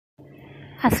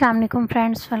Assalamu alaikum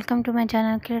friends, welcome to my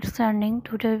channel Kids Learning.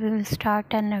 Today we will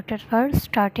start 10 letter words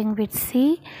starting with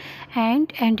C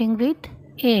and ending with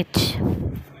H.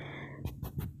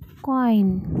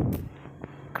 Coin,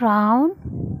 crown,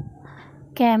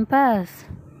 campus,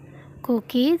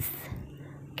 cookies,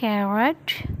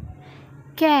 carrot,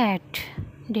 cat.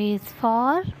 D is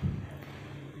for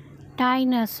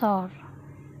dinosaur,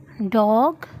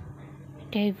 dog,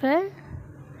 table,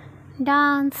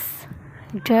 dance,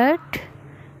 dirt,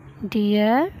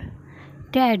 deer,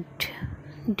 dead,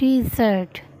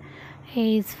 desert.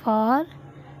 A is for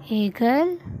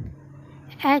eagle,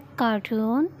 egg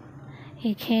cartoon,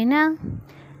 echina,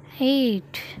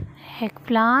 eat,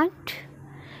 eggplant,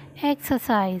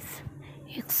 exercise,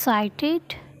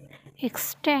 excited,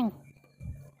 extinct.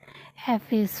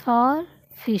 F is for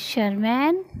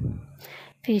fisherman,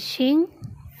 fishing,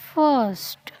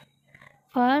 first,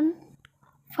 fun,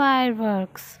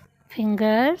 fireworks,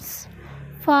 fingers,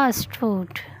 fast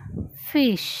food,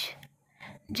 fish.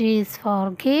 G is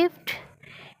for gift,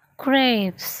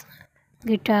 grapes,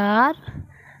 guitar,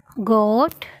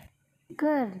 goat,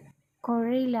 girl,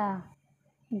 gorilla,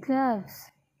 gloves,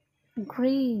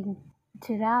 green,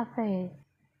 giraffe,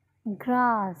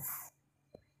 grass.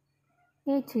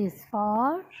 H is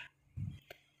for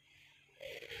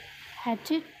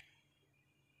hatchet,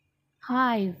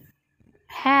 hive,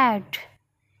 hat,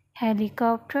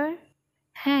 helicopter,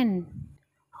 hen,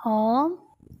 home,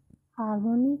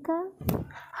 harmonica,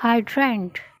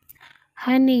 hydrant,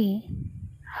 honey,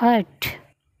 hut.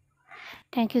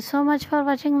 Thank you so much for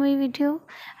watching my video.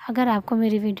 अगर आपको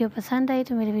मेरी video पसंद आई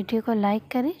तो मेरी video को like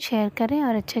करें, share करें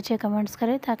और अच्छे अच्छे कमेंट्स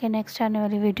करें ताकि नेक्स्ट आने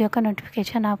वाली वीडियो का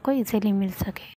नोटिफिकेशन आपको इजीली मिल सके.